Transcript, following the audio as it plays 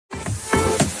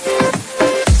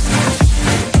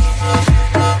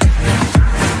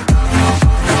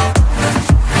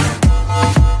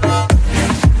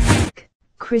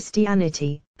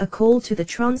Christianity, A Call to the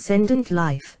Transcendent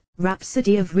Life,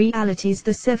 Rhapsody of Realities,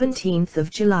 the 17th of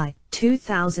July,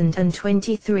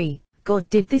 2023. God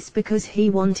did this because He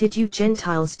wanted you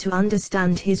Gentiles to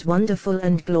understand His wonderful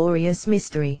and glorious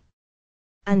mystery.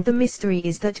 And the mystery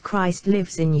is that Christ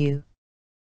lives in you.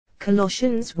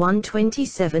 Colossians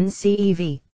 1:27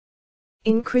 CEV.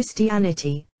 In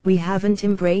Christianity, we haven't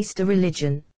embraced a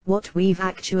religion. What we've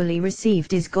actually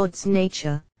received is God's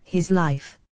nature, His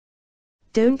life.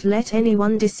 Don't let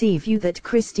anyone deceive you that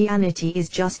Christianity is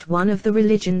just one of the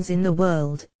religions in the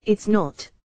world. It's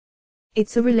not.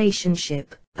 It's a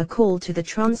relationship, a call to the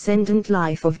transcendent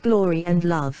life of glory and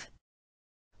love.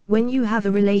 When you have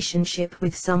a relationship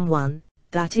with someone,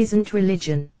 that isn't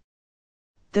religion.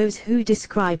 Those who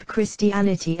describe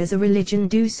Christianity as a religion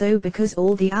do so because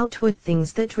all the outward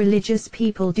things that religious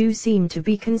people do seem to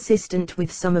be consistent with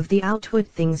some of the outward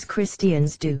things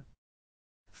Christians do.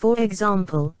 For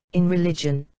example, in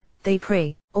religion, they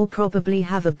pray, or probably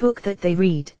have a book that they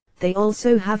read. They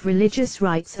also have religious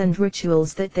rites and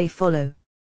rituals that they follow.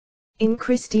 In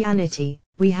Christianity,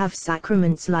 we have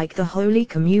sacraments like the Holy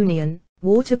Communion,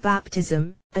 water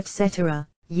baptism, etc.,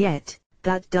 yet,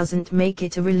 that doesn't make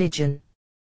it a religion.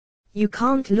 You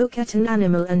can't look at an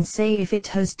animal and say if it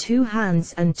has 2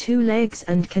 hands and 2 legs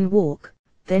and can walk,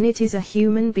 then it is a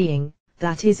human being.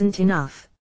 That isn't enough.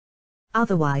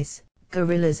 Otherwise,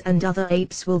 gorillas and other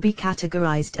apes will be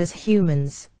categorized as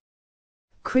humans.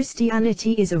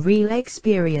 Christianity is a real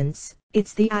experience.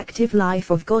 It's the active life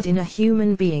of God in a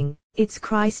human being. It's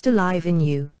Christ alive in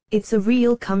you. It's a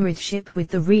real comradeship with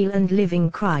the real and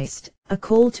living Christ, a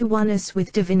call to oneness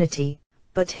with divinity.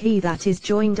 But he that is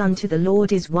joined unto the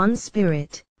Lord is one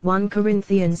spirit. 1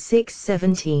 Corinthians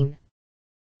 6:17.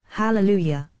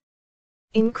 Hallelujah.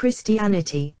 In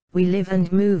Christianity, we live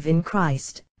and move in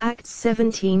Christ. Acts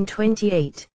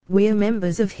 17:28. We're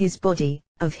members of His body,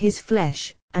 of His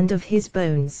flesh, and of His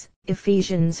bones.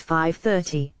 Ephesians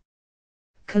 5:30.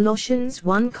 Colossians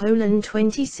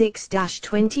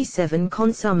 1:26-27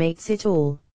 consummates it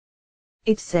all.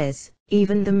 It says,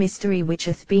 even the mystery which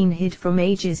hath been hid from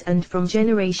ages and from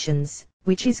generations,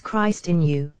 which is Christ in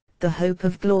you, the hope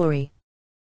of glory.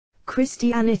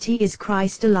 Christianity is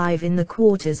Christ alive in the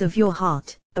quarters of your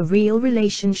heart, a real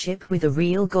relationship with a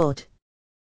real God.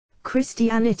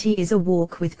 Christianity is a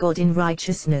walk with God in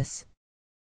righteousness.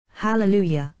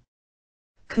 Hallelujah.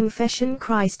 Confession: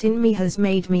 Christ in me has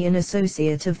made me an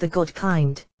associate of the God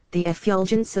kind, the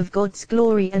effulgence of God's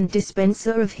glory and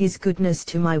dispenser of His goodness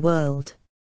to my world.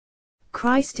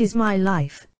 Christ is my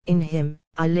life, in Him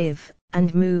I live,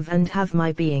 and move and have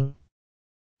my being.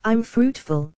 I'm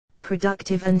fruitful,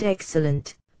 productive and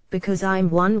excellent, because I'm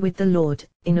one with the Lord,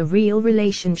 in a real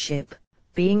relationship,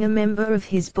 being a member of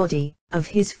His body, of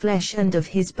His flesh and of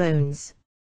His bones.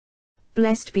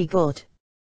 Blessed be God.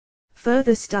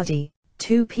 Further study,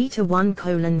 2 Peter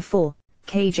 1:4,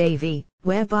 KJV,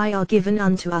 whereby are given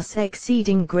unto us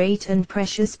exceeding great and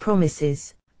precious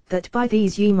promises, that by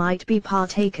these ye might be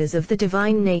partakers of the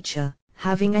divine nature,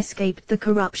 having escaped the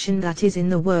corruption that is in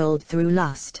the world through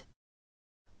lust.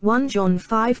 1 John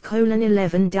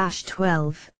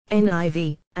 5:11-12,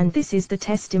 NIV, and this is the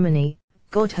testimony,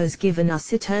 God has given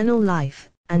us eternal life,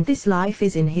 and this life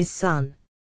is in His Son.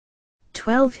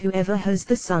 12 Whoever has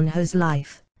the Son has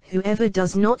life, whoever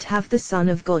does not have the Son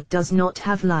of God does not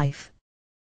have life.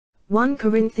 1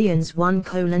 Corinthians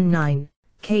 1:9,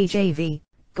 KJV,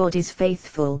 God is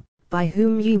faithful, by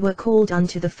whom ye were called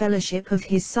unto the fellowship of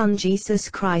His Son Jesus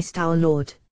Christ our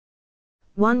Lord.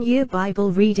 1-year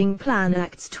Bible reading plan: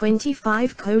 Acts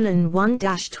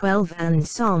 25:1-12 and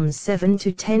Psalms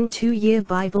 7-10. 2-year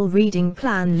Bible reading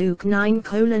plan: Luke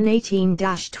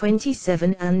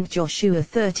 9:18-27 and Joshua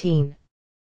 13.